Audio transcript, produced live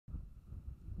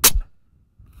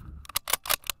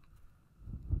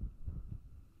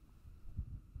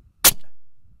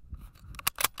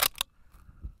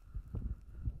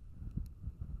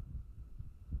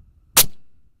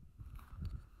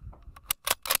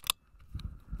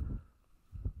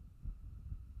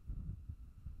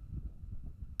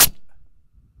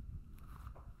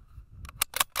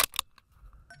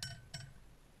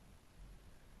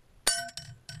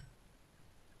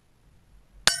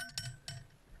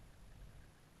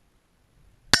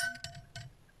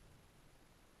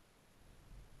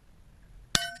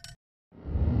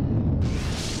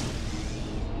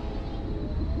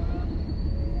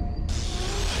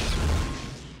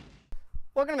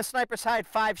Welcome to Sniper's Hide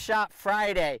 5-Shot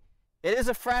Friday. It is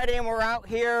a Friday and we're out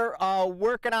here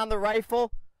working on the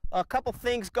rifle. A couple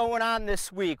things going on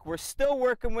this week. We're still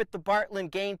working with the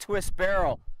Bartlein Gain Twist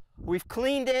barrel. We've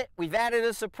cleaned it, we've added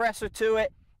a suppressor to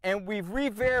it, and we've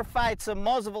re-verified some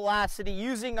muzzle velocity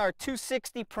using our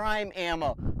 260 prime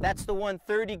ammo. That's the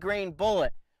 130 grain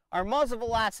bullet. Our muzzle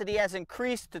velocity has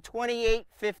increased to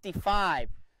 28.55.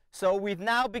 So we've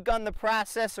now begun the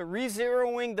process of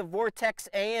re-zeroing the Vortex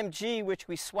AMG, which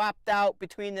we swapped out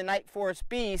between the Nightforce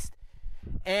Beast,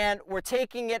 and we're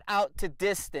taking it out to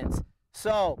distance.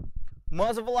 So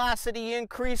muzzle velocity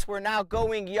increase, we're now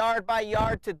going yard by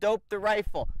yard to dope the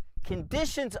rifle.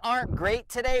 Conditions aren't great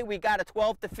today. We got a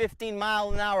 12 to 15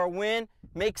 mile an hour wind,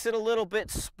 makes it a little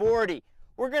bit sporty.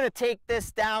 We're going to take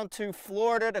this down to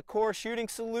Florida to Core Shooting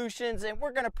Solutions, and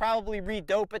we're going to probably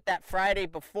re-dope it that Friday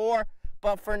before.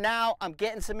 But for now, I'm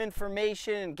getting some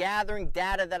information and gathering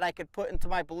data that I could put into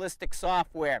my ballistic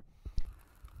software.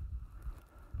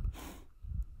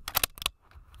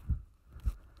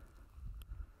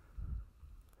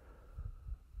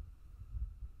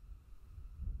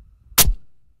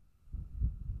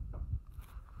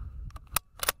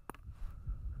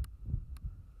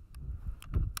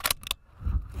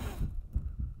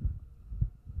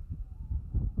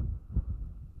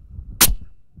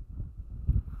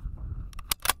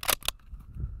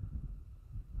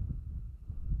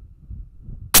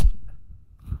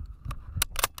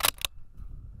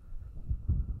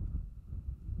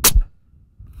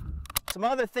 Some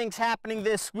other things happening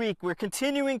this week. We're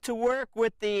continuing to work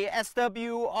with the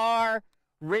SWR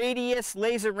Radius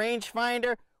laser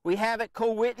rangefinder. We have it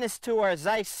co-witness to our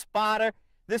Zeiss spotter.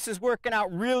 This is working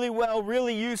out really well,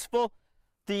 really useful.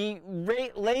 The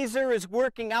laser is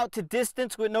working out to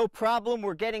distance with no problem.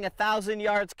 We're getting 1,000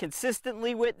 yards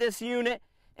consistently with this unit,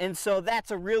 and so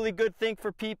that's a really good thing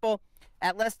for people.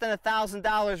 At less than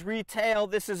 $1,000 retail,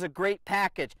 this is a great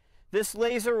package. This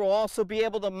laser will also be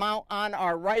able to mount on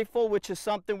our rifle, which is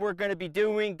something we're going to be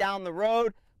doing down the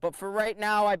road. But for right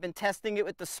now, I've been testing it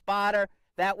with the spotter.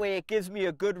 That way it gives me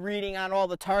a good reading on all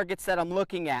the targets that I'm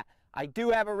looking at. I do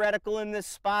have a reticle in this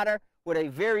spotter with a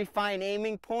very fine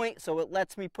aiming point, so it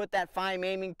lets me put that fine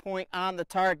aiming point on the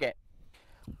target.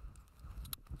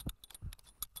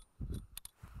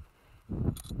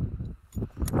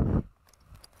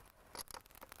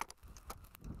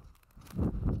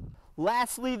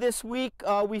 Lastly, this week,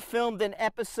 we filmed an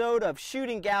episode of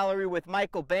Shooting Gallery with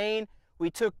Michael Bain. We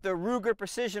took the Ruger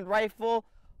Precision Rifle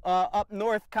up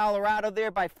north Colorado there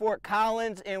by Fort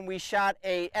Collins, and we shot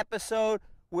an episode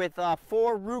with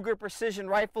 4 Ruger Precision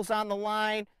Rifles on the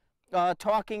line,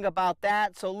 talking about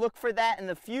that. So look for that in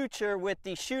the future with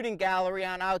the Shooting Gallery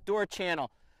on Outdoor Channel.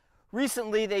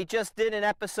 Recently, they just did an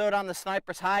episode on the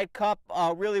Sniper's Hide Cup,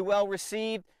 really well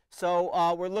received.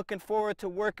 So we're looking forward to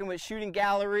working with Shooting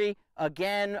Gallery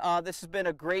again. This has been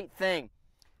a great thing.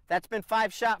 That's been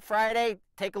 5-Shot Friday.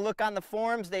 Take a look on the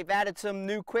forums. They've added some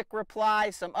new quick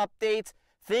replies, some updates.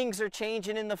 Things are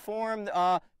changing in the forum.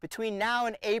 Between now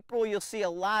and April, you'll see a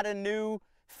lot of new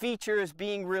features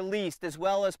being released, as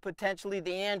well as potentially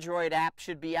the Android app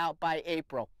should be out by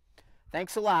April.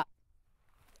 Thanks a lot.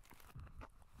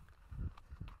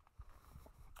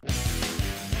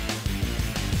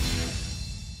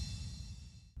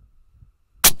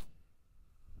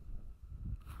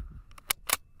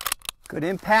 Good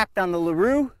impact on the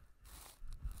LaRue.